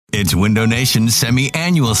It's Window Nation's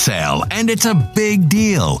semi-annual sale, and it's a big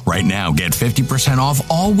deal. Right now, get 50% off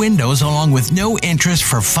all windows along with no interest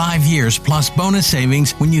for 5 years plus bonus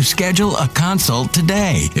savings when you schedule a consult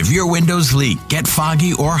today. If your windows leak, get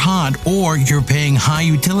foggy or hot, or you're paying high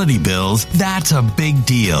utility bills, that's a big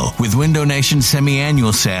deal. With Window Nation's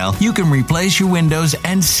semi-annual sale, you can replace your windows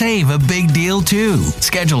and save a big deal too.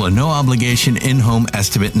 Schedule a no-obligation in-home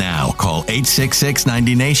estimate now. Call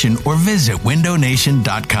 866-90-NATION or visit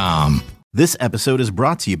windownation.com. This episode is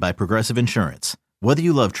brought to you by Progressive Insurance. Whether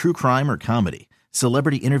you love true crime or comedy,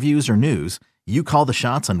 celebrity interviews or news, you call the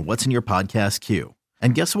shots on what's in your podcast queue.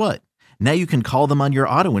 And guess what? Now you can call them on your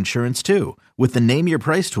auto insurance too with the Name Your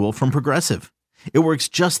Price tool from Progressive. It works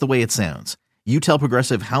just the way it sounds. You tell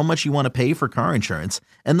Progressive how much you want to pay for car insurance,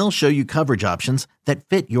 and they'll show you coverage options that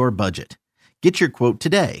fit your budget. Get your quote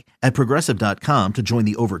today at Progressive.com to join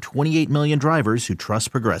the over 28 million drivers who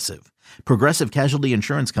trust Progressive. Progressive Casualty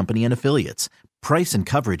Insurance Company and Affiliates. Price and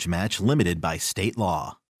coverage match limited by state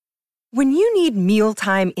law. When you need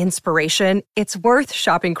mealtime inspiration, it's worth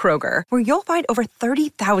shopping Kroger, where you'll find over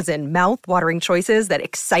 30,000 mouth-watering choices that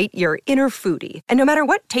excite your inner foodie. And no matter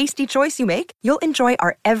what tasty choice you make, you'll enjoy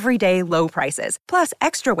our everyday low prices, plus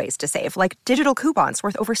extra ways to save, like digital coupons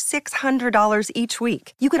worth over $600 each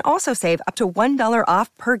week. You can also save up to $1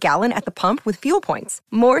 off per gallon at the pump with fuel points.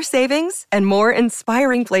 More savings and more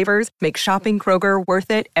inspiring flavors make shopping Kroger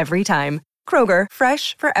worth it every time. Kroger,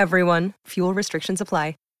 fresh for everyone. Fuel restrictions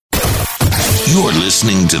apply. You're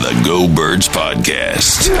listening to the Go Birds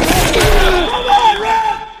Podcast.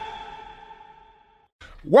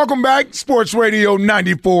 Welcome back, Sports Radio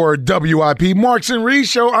 94 WIP. Marks and Reese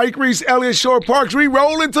Show, Ike Reese, Elliott Shore Parks. We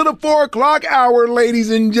roll into the 4 o'clock hour, ladies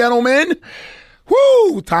and gentlemen.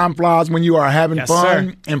 Woo! Time flies when you are having fun.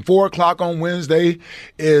 Sir. And 4 o'clock on Wednesday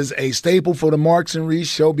is a staple for the Marks and Reese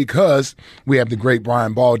Show because we have the great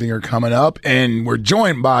Brian Baldinger coming up. And we're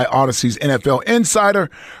joined by Odyssey's NFL insider,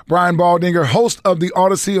 Brian Baldinger, host of the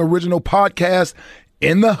Odyssey original podcast,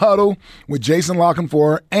 In the Huddle, with Jason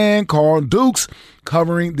Lockenfor and Carl Dukes,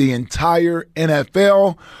 covering the entire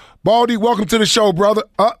NFL. Baldy, welcome to the show, brother.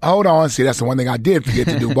 Hold on. See, that's the one thing I did forget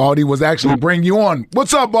to do, Baldy, was actually bring you on.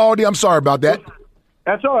 What's up, Baldy? I'm sorry about that.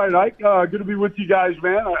 That's all right, Ike. Good to be with you guys,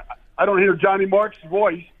 man. I don't hear Johnny Marks'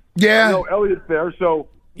 voice. Yeah. I know Elliott's there, so.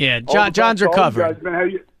 Yeah, John's recovering. Guys,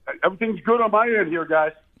 man, everything's good on my end here,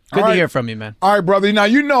 guys. Good to hear from you, man. All right, brother. Now,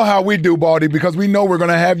 you know how we do, Baldy, because we know we're going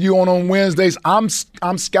to have you on Wednesdays. I'm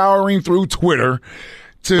scouring through Twitter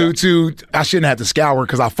to I shouldn't have to scour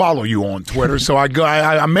because I follow you on Twitter. So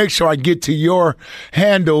I make sure I get to your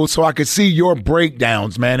handle so I could see your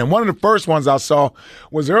breakdowns, man. And one of the first ones I saw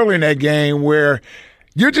was early in that game where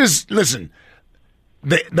you're just, listen,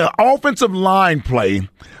 the offensive line play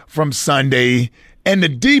from Sunday and the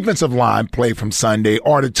defensive line play from Sunday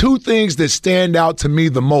are the two things that stand out to me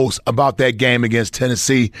the most about that game against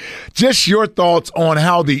Tennessee. Just your thoughts on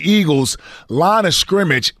how the Eagles' line of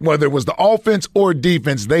scrimmage, whether it was the offense or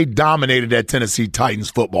defense, they dominated that Tennessee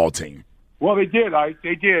Titans football team. Well, they did, Ike.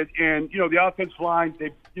 They did. And, the offensive line,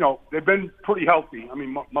 they've been pretty healthy. I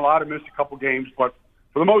mean, Mailata missed a couple games, but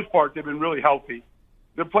for the most part, they've been really healthy.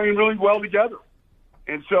 They're playing really well together.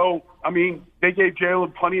 And so, I mean, they gave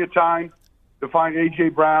Jalen plenty of time to find A.J.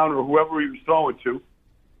 Brown or whoever he was throwing to.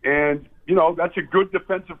 And, that's a good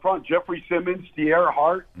defensive front. Jeffrey Simmons, Tierra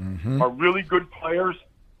Hart are really good players.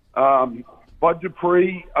 Bud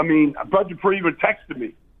Dupree even texted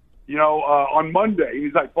me, on Monday.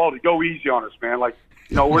 He's like, Baldy, go easy on us, man. Like,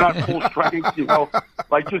 we're not full strength,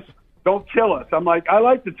 like just don't kill us. I'm like, I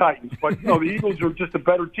like the Titans, but, the Eagles are just a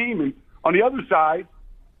better team. And on the other side,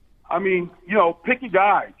 I mean, pick a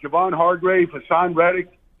guy, Javon Hargrave, Hassan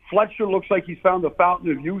Reddick. Fletcher looks like he's found the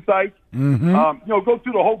fountain of youth, Ike. Go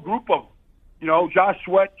through the whole group of them. Josh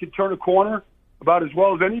Sweat can turn a corner about as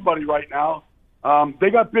well as anybody right now. They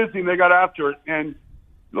got busy and they got after it. And,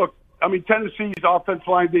 look, I mean, Tennessee's offensive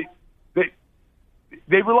line,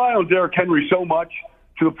 they rely on Derrick Henry so much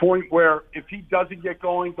to the point where if he doesn't get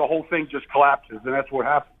going, the whole thing just collapses, and that's what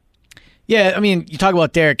happened. Yeah, I mean, you talk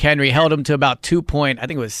about Derrick Henry, held him to about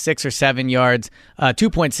 6 or 7 yards,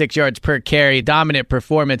 2.6 yards per carry, dominant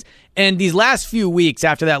performance. And these last few weeks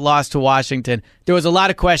after that loss to Washington, there was a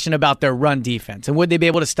lot of question about their run defense and would they be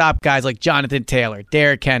able to stop guys like Jonathan Taylor,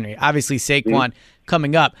 Derrick Henry, obviously Saquon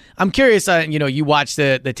coming up. I'm curious, you watch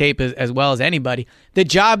the tape as well as anybody, the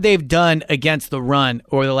job they've done against the run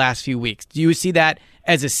over the last few weeks. Do you see that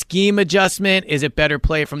as a scheme adjustment? Is it better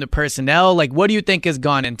play from the personnel? Like, what do you think has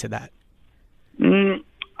gone into that?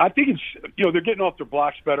 I think it's, they're getting off their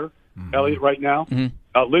blocks better, Elliott, right now.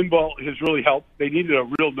 Linval has really helped. They needed a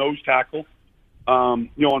real nose tackle, on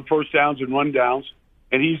first downs and run downs.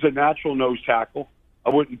 and he's a natural nose tackle. I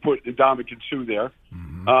wouldn't put Ndamukong Suh there.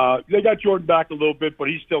 They got Jordan back a little bit, but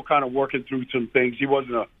he's still kind of working through some things. He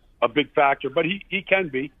wasn't a big factor, but he can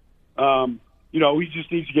be. He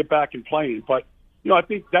just needs to get back and playing. But, I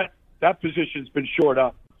think that position's been shored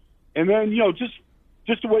up. And then,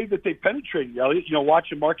 just the way that they penetrated, Elliot,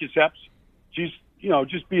 watching Marcus Epps, just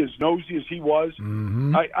be as nosy as he was.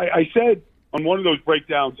 I said on one of those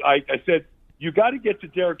breakdowns, I said, you got to get to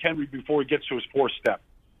Derrick Henry before he gets to his fourth step.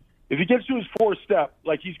 If he gets to his fourth step,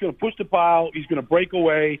 like he's going to push the pile, he's going to break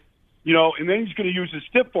away, and then he's going to use his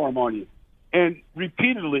stiff arm on you. And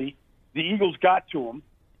repeatedly, the Eagles got to him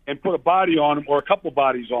and put a body on him or a couple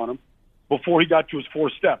bodies on him before he got to his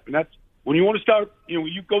fourth step. And that's when you want to start, when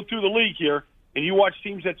you go through the league here and you watch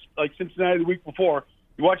teams that's like Cincinnati the week before,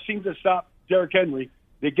 you watch teams that stop Derrick Henry,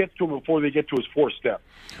 they get to him before they get to his fourth step.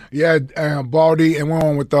 Yeah, Baldy, and we're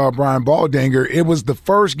on with Brian Baldinger. It was the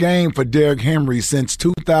first game for Derrick Henry since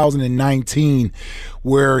 2019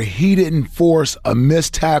 where he didn't force a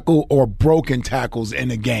missed tackle or broken tackles in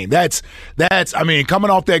the game. That's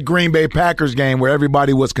coming off that Green Bay Packers game where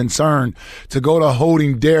everybody was concerned, to go to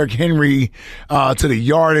holding Derrick Henry to the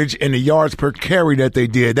yardage and the yards per carry that they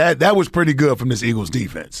did. That was pretty good from this Eagles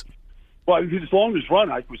defense. Well, his longest run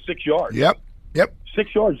was 6 yards. Yep.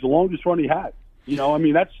 6 yards, the longest run he had.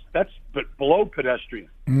 That's below pedestrian.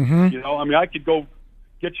 I could go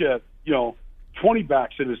get you, 20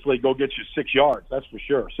 backs in this league, go get you 6 yards. That's for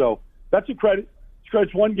sure. So that's a credit.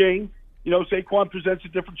 It's one game. Saquon presents a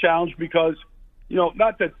different challenge because,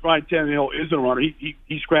 not that Ryan Tannehill isn't a runner.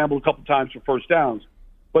 He scrambled a couple times for first downs.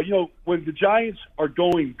 But, when the Giants are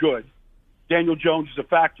going good, Daniel Jones is a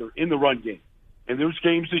factor in the run game. And there's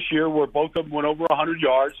games this year where both of them went over 100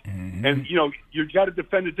 yards. And, you've got to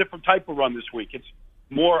defend a different type of run this week. It's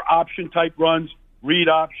more option-type runs, read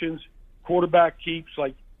options, quarterback keeps,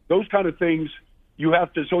 like those kind of things you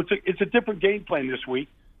have to. So it's a different game plan this week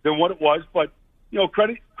than what it was. But,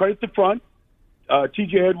 credit the front.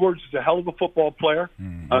 T.J. Edwards is a hell of a football player.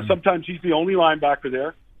 Sometimes he's the only linebacker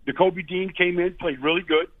there. Jacoby Dean came in, played really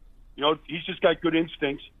good. He's just got good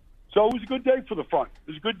instincts. So it was a good day for the front.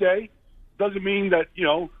 It was a good day. Doesn't mean that,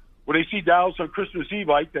 when they see Dallas on Christmas Eve,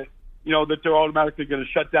 that they're automatically going to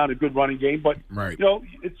shut down a good running game. But, right.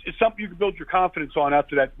 It's something you can build your confidence on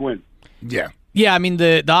after that win. Yeah. Yeah,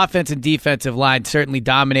 the offense and defensive line certainly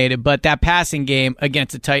dominated, but that passing game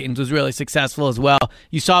against the Titans was really successful as well.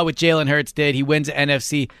 You saw what Jalen Hurts did. He wins the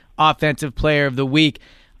NFC Offensive Player of the Week.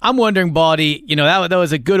 I'm wondering, Baldy, that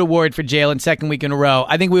was a good award for Jalen, second week in a row.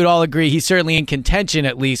 I think we would all agree he's certainly in contention,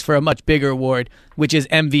 at least, for a much bigger award, which is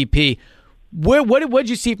MVP. What did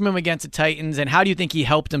you see from him against the Titans, and how do you think he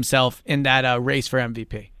helped himself in that race for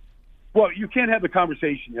MVP? Well, you can't have the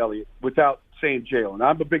conversation, Elliot, without saying Jalen.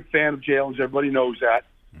 I'm a big fan of Jalen's. Everybody knows that.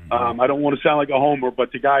 I don't want to sound like a homer,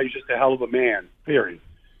 but the guy is just a hell of a man, period,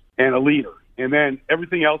 and a leader. And then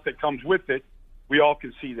everything else that comes with it, we all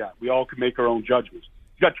can see that. We all can make our own judgments.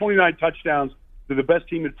 He's got 29 touchdowns. They're the best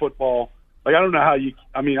team in football. I don't know how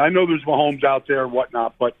I know there's Mahomes out there and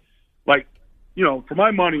whatnot, but, for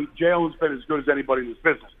my money, Jalen's been as good as anybody in this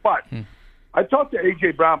business. But I talked to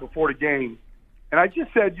A.J. Brown before the game, and I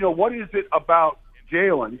just said, what is it about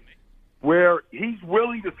Jalen where he's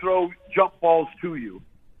willing to throw jump balls to you,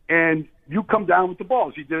 and you come down with the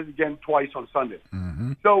balls? He did it again twice on Sunday.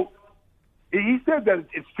 So he said that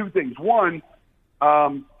it's two things. One,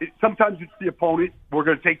 sometimes it's the opponent. We're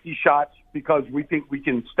going to take these shots because we think we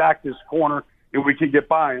can stack this corner and we can get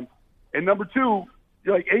by him. And number two,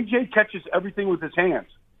 AJ catches everything with his hands.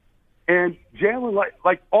 And Jalen,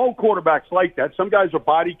 like all quarterbacks like that, some guys are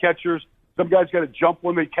body catchers. Some guys got to jump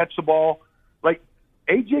when they catch the ball.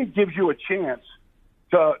 AJ gives you a chance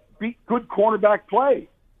to beat good cornerback play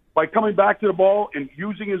by coming back to the ball and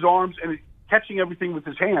using his arms and catching everything with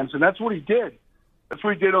his hands. And that's what he did. That's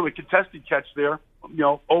what he did on the contested catch there,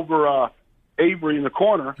 over Avery in the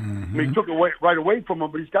corner. He took it right away from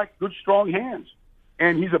him, but he's got good, strong hands.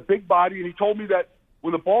 And he's a big body, and he told me that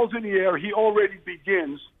when the ball's in the air, he already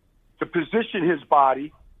begins to position his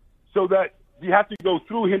body so that you have to go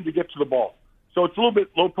through him to get to the ball. So it's a little bit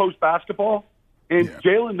low-post basketball, and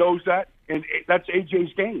Jalen knows that, and that's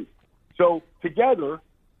AJ's game. So together,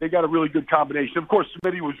 they got a really good combination. Of course,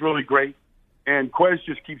 Smitty was really great, and Quez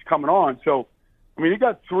just keeps coming on. So, you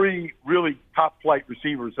got three really top-flight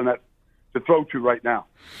receivers in that to throw to right now.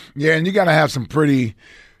 Yeah, and you got to have some pretty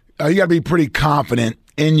you got to be pretty confident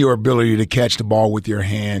in your ability to catch the ball with your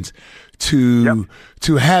hands to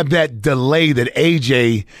have that delay that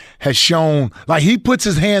AJ has shown. Like, he puts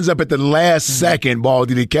his hands up at the last second,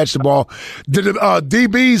 did he catch the ball? The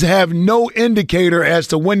DBs have no indicator as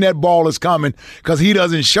to when that ball is coming because he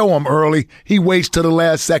doesn't show them early. He waits till the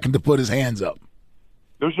last second to put his hands up.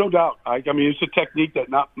 There's no doubt. I mean, it's a technique that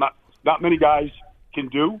not many guys can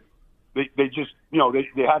do. They just,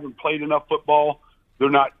 they haven't played enough football. They're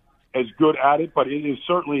not as good at it, but it is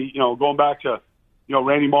certainly, going back to,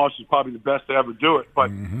 Randy Moss is probably the best to ever do it.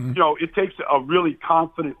 But, it takes a really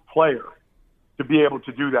confident player to be able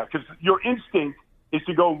to do that because your instinct is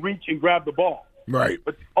to go reach and grab the ball. Right.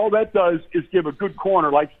 But all that does is give a good corner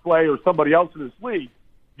like Slay or somebody else in this league,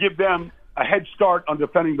 give them a head start on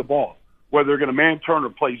defending the ball, whether they're going to man turn or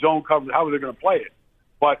play zone coverage, how they're going to play it.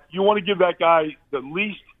 But you want to give that guy the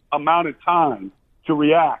least amount of time to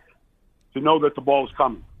react, to know that the ball is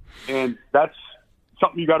coming. And that's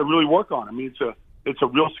something you got to really work on. I mean, it's a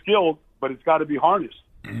real skill, but it's got to be harnessed.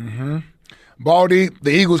 Mm-hmm. Baldy,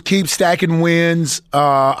 the Eagles keep stacking wins.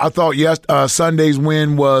 I thought Sunday's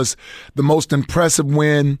win was the most impressive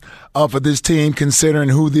win for this team, considering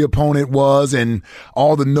who the opponent was and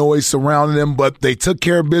all the noise surrounding them. But they took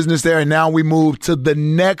care of business there, and now we move to the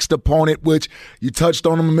next opponent, which you touched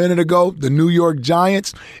on them a minute ago, the New York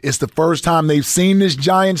Giants. It's the first time they've seen this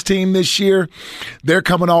Giants team this year. They're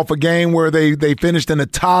coming off a game where they finished in a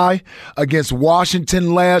tie against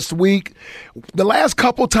Washington last week. The last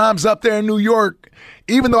couple times up there in New York,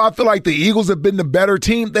 even though I feel like the Eagles have been the better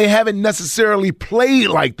team, they haven't necessarily played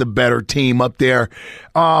like the better team up there.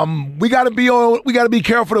 We got to be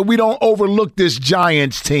careful that we don't overlook this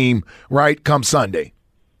Giants team, right, come Sunday.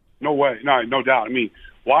 No way. No doubt. I mean,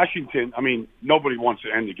 Washington, nobody wants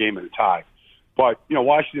to end the game in a tie. But,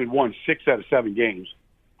 Washington won 6 out of 7 games.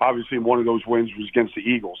 Obviously, one of those wins was against the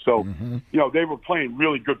Eagles. So, they were playing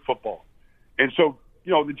really good football. And so,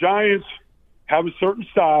 the Giants have a certain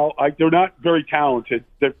style. They're not very talented.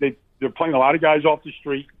 They're playing a lot of guys off the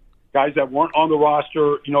street, guys that weren't on the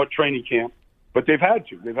roster, at training camp. But they've had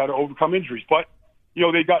to overcome injuries. But,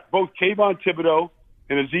 they got both Kayvon Thibodeau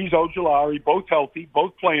and Azeez Ojulari, both healthy,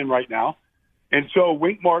 both playing right now. And so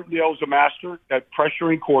Wink Martindale is a master at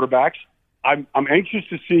pressuring quarterbacks. I'm anxious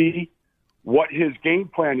to see what his game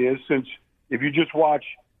plan is, since if you just watch,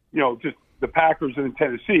 just the Packers and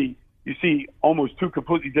Tennessee, you see almost two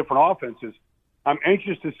completely different offenses. I'm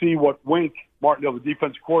anxious to see what Wink Martindale, the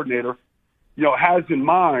defensive coordinator, has in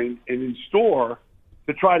mind and in store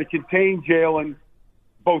to try to contain Jalen,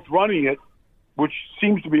 both running it, which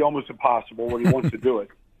seems to be almost impossible when he wants to do it,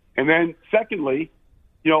 and then secondly,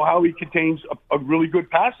 how he contains a really good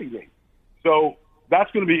passing game. So that's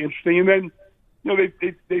going to be interesting. And then,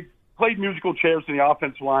 they've played musical chairs in the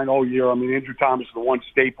offensive line all year. Andrew Thomas is the one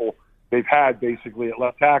staple they've had basically at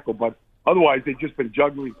left tackle, but otherwise they've just been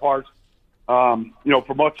juggling parts,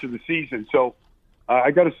 for much of the season. So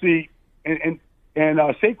I got to see, and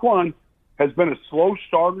Saquon has been a slow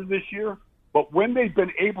starter this year, but when they've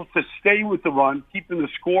been able to stay with the run, keeping the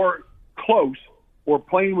score close or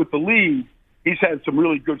playing with the lead, he's had some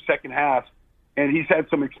really good second halves, and he's had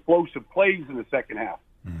some explosive plays in the second half.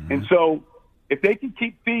 Mm-hmm. And so if they can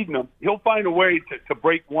keep feeding him, he'll find a way to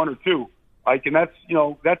break one or two. And that's,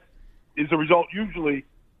 that is a result usually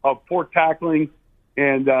of poor tackling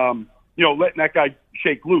and, letting that guy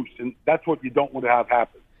shake loose. And that's what you don't want to have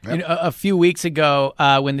happen. A few weeks ago,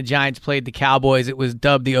 when the Giants played the Cowboys, it was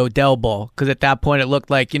dubbed the Odell Bowl because at that point it looked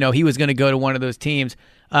like, he was going to go to one of those teams.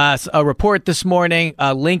 A report this morning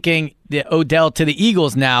linking the Odell to the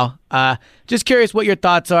Eagles now. Just curious what your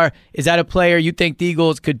thoughts are. Is that a player you think the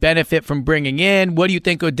Eagles could benefit from bringing in? What do you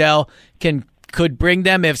think Odell could bring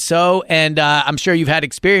them, if so? And I'm sure you've had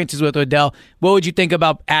experiences with Odell. What would you think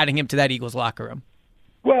about adding him to that Eagles locker room?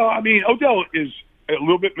 Well, Odell is a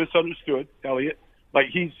little bit misunderstood, Elliot. Like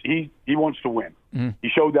he wants to win. Mm-hmm. He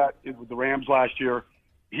showed that with the Rams last year.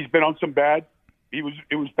 He's been on some bad. It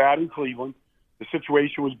was bad in Cleveland. The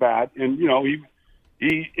situation was bad, and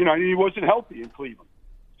he wasn't healthy in Cleveland.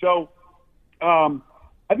 So I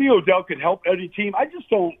think Odell could help any team. I just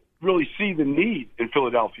don't really see the need in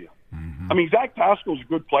Philadelphia. Mm-hmm. Zach Pascal's a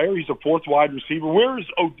good player. He's a fourth wide receiver. Where is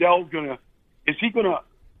Odell gonna? Is he gonna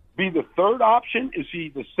be the third option? Is he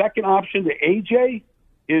the second option to AJ?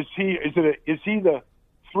 Is he the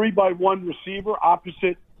 3-by-1 receiver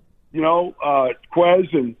opposite,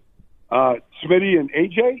 Quez and Smitty and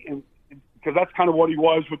AJ? And because that's kind of what he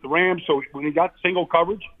was with the Rams. So when he got single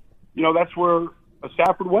coverage, that's where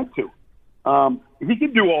Stafford went to. He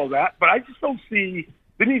can do all that, but I just don't see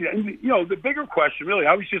the need. The bigger question, really,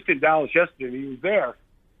 I was just in Dallas yesterday, and he was there.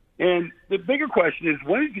 And the bigger question is,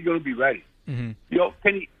 when is he going to be ready? Mm-hmm.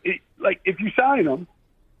 Can he, if you sign him,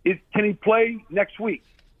 can he play next week?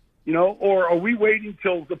 You know, or are we waiting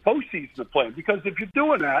till the postseason to play? Because if you're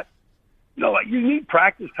doing that, you know, you need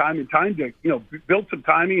practice time and time to, you know, build some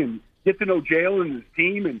timing and get to know Jalen and his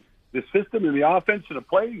team and the system and the offense and the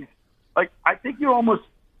plays. Like, I think you're almost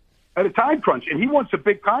at a time crunch, and he wants a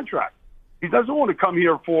big contract. He doesn't want to come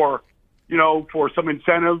here for, you know, for some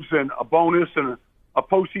incentives and a bonus and a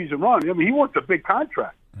postseason run. I mean, he wants a big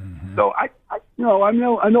contract. Mm-hmm. So I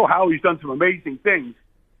know Howie's done some amazing things,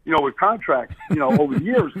 you know, with contracts, you know, over the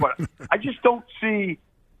years, but I just don't see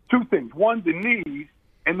two things. One, the need,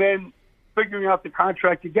 and then figuring out the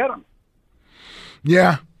contract to get him.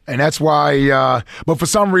 Yeah. And that's why, but for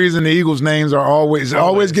some reason, the Eagles' names are always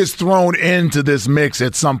gets thrown into this mix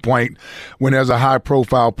at some point when there's a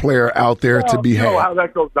high-profile player out there to be had. You know how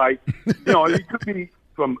that goes, Ike. You know, it could be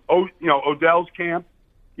from Odell's camp,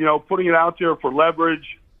 you know, putting it out there for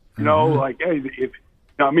leverage. You know, like, hey,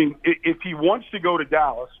 if he wants to go to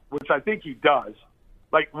Dallas, which I think he does,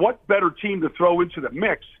 like, what better team to throw into the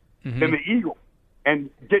mix than the Eagles and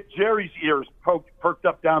get Jerry's ears perked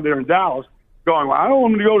up down there in Dallas? Going, well, I don't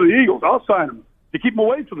want him to go to the Eagles. I'll sign him to keep him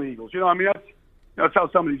away from the Eagles. You know, I mean, that's how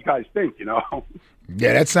some of these guys think, you know.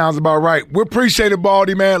 Yeah, that sounds about right. We appreciate it,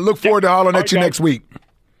 Baldy, man. Look forward to hollering at you next week.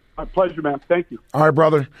 My pleasure, man. Thank you. All right,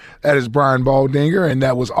 brother. That is Brian Baldinger, and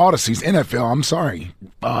that was Odyssey's NFL. I'm sorry.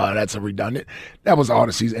 That's a redundant. That was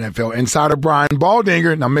Odyssey's NFL Insider, Brian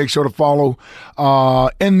Baldinger. Now make sure to follow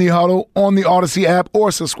In the Huddle on the Odyssey app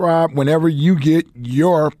or subscribe whenever you get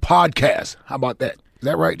your podcast. How about that? Is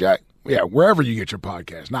that right, Jack? Yeah, wherever you get your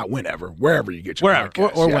podcast, not whenever, wherever you get your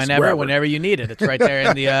podcast. Or whenever you need it. It's right there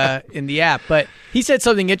in the app. But he said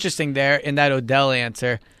something interesting there in that Odell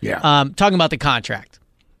answer. Yeah. Talking about the contract.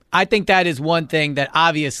 I think that is one thing that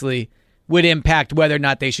obviously would impact whether or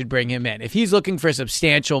not they should bring him in. If he's looking for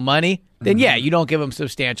substantial money, then yeah, you don't give him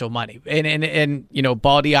substantial money. And you know,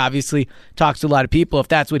 Baldy obviously talks to a lot of people. If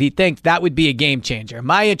that's what he thinks, that would be a game changer.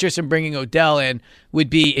 My interest in bringing Odell in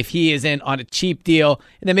would be if he is in on a cheap deal,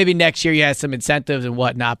 and then maybe next year he has some incentives and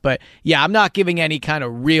whatnot. But yeah, I'm not giving any kind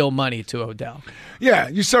of real money to Odell. Yeah,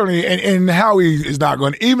 you certainly, and Howie is not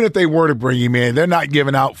going to, even if they were to bring him in, they're not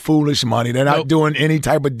giving out foolish money. They're not doing any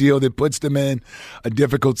type of deal that puts them in a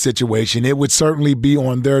difficult situation. It would certainly be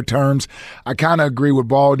on their terms. I kind of agree with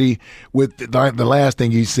Baldy with the last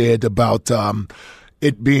thing he said about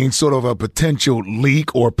it being sort of a potential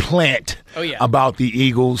leak or plant about the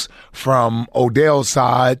Eagles from Odell's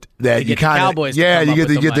side that you kind of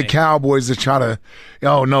you get the Cowboys to try to,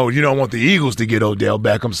 oh no, you don't want the Eagles to get Odell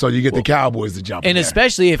Beckham, so you get the Cowboys to jump in. And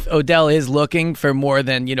especially if Odell is looking for more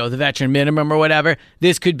than, you know, the veteran minimum or whatever,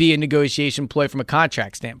 this could be a negotiation ploy from a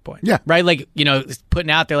contract standpoint. Yeah. Right? Like, you know,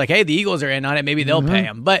 putting out there like, hey, the Eagles are in on it, maybe they'll pay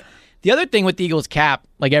him. But the other thing with the Eagles cap,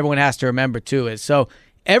 like everyone has to remember too, is so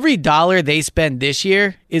every dollar they spend this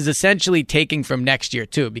year is essentially taking from next year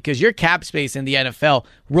too, because your cap space in the NFL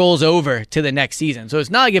rolls over to the next season. So it's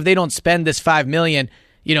not like if they don't spend this $5 million,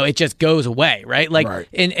 you know, it just goes away, right? Like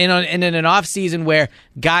in an off season where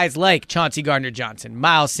guys like Chauncey Gardner-Johnson,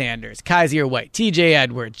 Miles Sanders, Kaiser White, TJ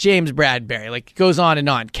Edwards, James Bradbury, like it goes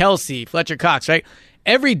on, Kelsey, Fletcher Cox, right?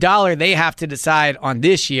 Every dollar they have to decide on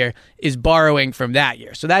this year is borrowing from that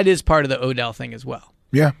year. So that is part of the Odell thing as well.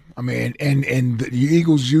 Yeah, I mean, and the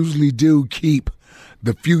Eagles usually do keep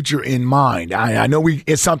the future in mind. I know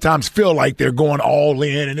it sometimes feel like they're going all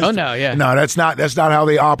in. And no, that's not how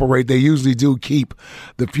they operate. They usually do keep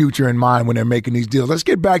the future in mind when they're making these deals. Let's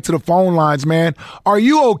get back to the phone lines, man. Are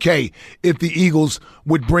you okay if the Eagles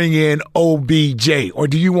would bring in OBJ, or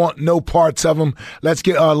do you want no parts of him? Let's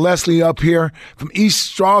get Leslie up here from East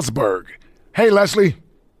Stroudsburg. Hey, Leslie.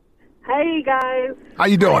 Hey, guys. How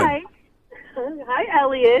you doing? Hi,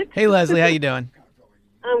 Elliot. Hey, Leslie. How you doing?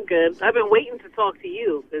 I'm good. I've been waiting to talk to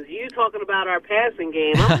you because you talking about our passing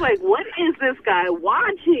game. I was like, what is this guy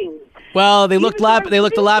watching? Well, they looked a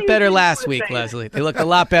lot better last week, Leslie. They looked a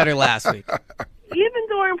lot better last week. Even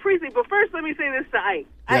during preseason. But first, let me say this to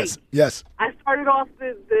Ike. Yes. I started off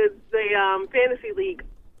the fantasy league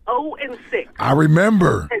 0-6. I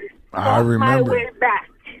remember. My way back.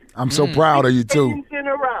 I'm so proud of you too. 6 wins in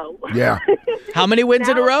a row. Yeah. How many wins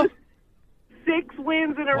in a row? 6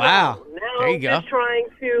 wins in a row. Wow. Now there you go. I'm just trying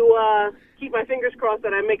to keep my fingers crossed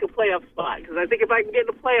that I make a playoff spot, because I think if I can get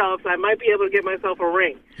in the playoffs, I might be able to get myself a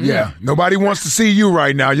ring. Yeah. Nobody wants to see you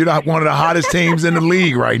right now. You're not one of the hottest teams in the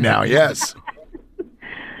league right now. Yes.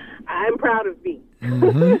 I'm proud of me.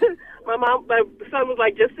 Mm-hmm. My son was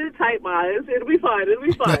like, just sit tight, Ma. It'll be fine.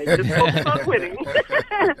 Just focus on winning.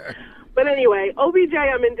 But anyway, OBJ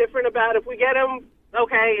I'm indifferent about. If we get him,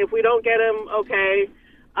 okay. If we don't get him, okay.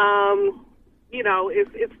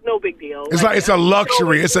 it's no big deal. It's a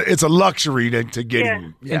luxury. It's a luxury to get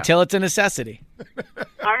in. Yeah. Until it's a necessity.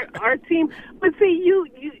 Our team, but see, you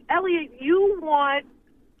Elliot, you want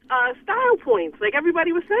style points, like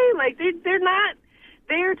everybody was saying. Like they're not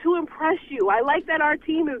there to impress you. I like that our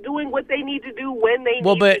team is doing what they need to do when they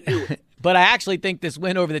need to do it. But I actually think this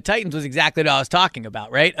win over the Titans was exactly what I was talking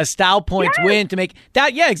about, right? A style points win to make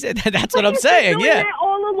that. Yeah, that's what I'm saying. He's been doing that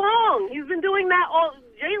all along. He's been doing that all.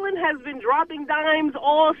 Jalen has been dropping dimes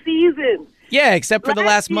all season. Yeah, except for the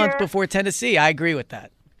last month before Tennessee. I agree with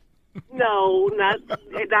that. No, not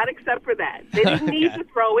except for that. They didn't need to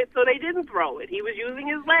throw it, so they didn't throw it. He was using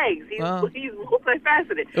his legs. He's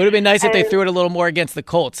multifaceted. It would have been nice if they threw it a little more against the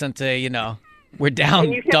Colts, since we're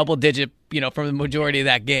down double digit, from the majority of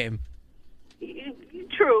that game.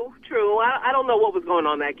 True. I don't know what was going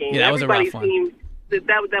on that game. Yeah, that was a rough one.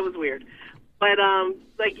 That was weird. But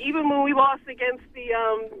even when we lost against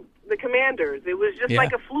the Commanders, it was just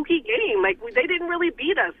like a fluky game. Like they didn't really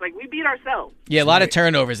beat us. Like we beat ourselves. Yeah, a lot of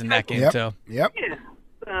turnovers in that game too. Yep. Yeah.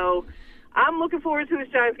 So I'm looking forward to this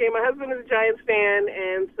Giants game. My husband is a Giants fan,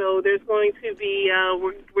 and so there's going to be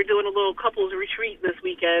we're doing a little couples retreat this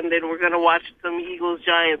weekend, and we're going to watch some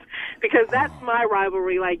Eagles-Giants because that's my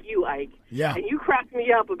rivalry, like you, Ike. Yeah. And you cracked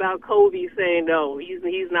me up about Kobe saying no,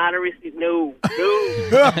 he's not a receiver. No.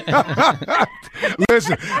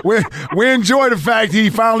 Listen, we enjoy the fact he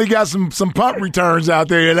finally got some punt returns out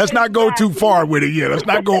there. Let's not go too far with it yet. Let's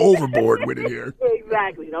not go overboard with it here.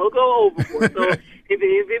 Exactly. Don't go overboard. So if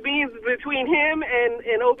it means between him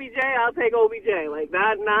and OBJ, I'll take OBJ. Like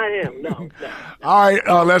not him. No. All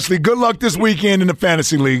right, Leslie. Good luck this weekend in the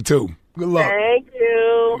fantasy league too. Good luck. Thank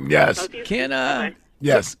you.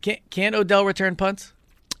 Yes. Can Odell return punts?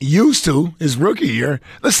 Used to his rookie year.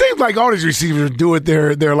 It seems like all these receivers do it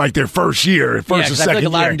their first year, or second I feel like a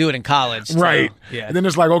lot of them do it in college, right? So, yeah. And then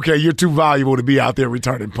it's like, okay, you're too valuable to be out there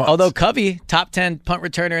returning punts. Although Covey, top 10 punt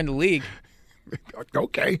returner in the league.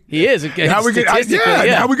 Okay, he is. Now we can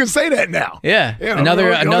say that now. Yeah,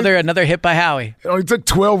 another hit by Howie. It only took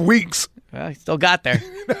 12 weeks. Well, he still got there.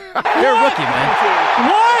 You're a rookie, man.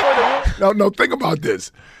 What? No. Think about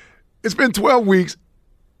this. It's been 12 weeks.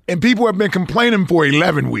 And people have been complaining for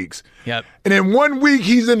 11 weeks. Yep. And in 1 week,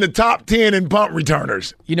 he's in the top 10 in punt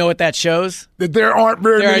returners. You know what that shows? That there aren't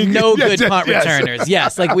very many. There are no good punt returners.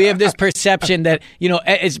 Yes. Like we have this perception that,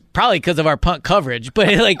 it's probably because of our punt coverage. But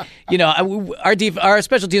our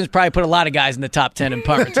special teams probably put a lot of guys in the top 10 in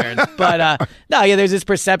punt returns. But there's this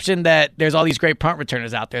perception that there's all these great punt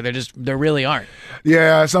returners out there. There really aren't.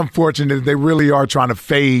 Yeah, it's unfortunate. They really are trying to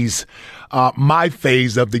phase my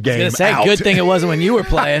phase of the game out. Good thing it wasn't when you were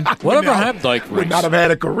playing. Whatever happened, would not have had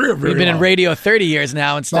a career very You've been long. in radio 30 years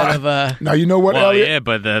now instead of... Now, you know what, Elliot? Yeah,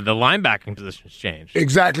 but the linebacking position's changed.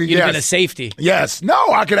 Exactly, You've been a safety. Yes.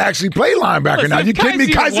 No, I could actually play linebacker now. You kidding me?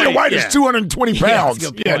 Kaiser White is 220 pounds.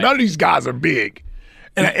 Yeah, none of these guys are big.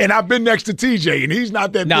 And I've been next to TJ, and he's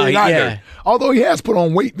not that big either. Yeah. Although he has put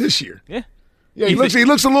on weight this year. Yeah. Yeah, he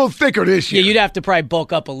looks a little thicker this year. Yeah, you'd have to probably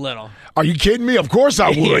bulk up a little. Are you kidding me? Of course I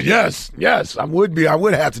would. Yes, I would be. I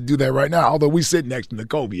would have to do that right now, although we sit next to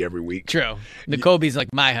N'Kobe every week. True. N'Kobe's like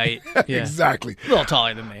my height. Yeah. Exactly. A little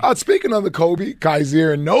taller than me. Speaking of N'Kobe,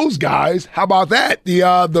 Kaiser, and those guys, how about that?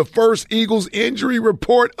 The first Eagles injury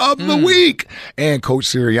report of the week. And Coach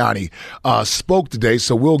Sirianni spoke today,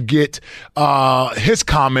 so we'll get his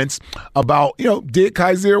comments about, did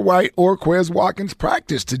Kaiser White or Quez Watkins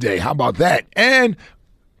practice today? How about that? And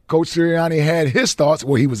Coach Sirianni had his thoughts.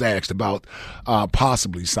 Well, he was asked about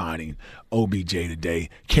possibly signing OBJ today.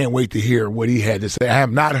 Can't wait to hear what he had to say. I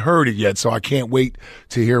have not heard it yet, so I can't wait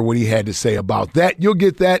to hear what he had to say about that. You'll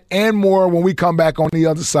get that and more when we come back on the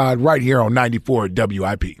other side right here on 94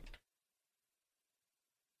 WIP.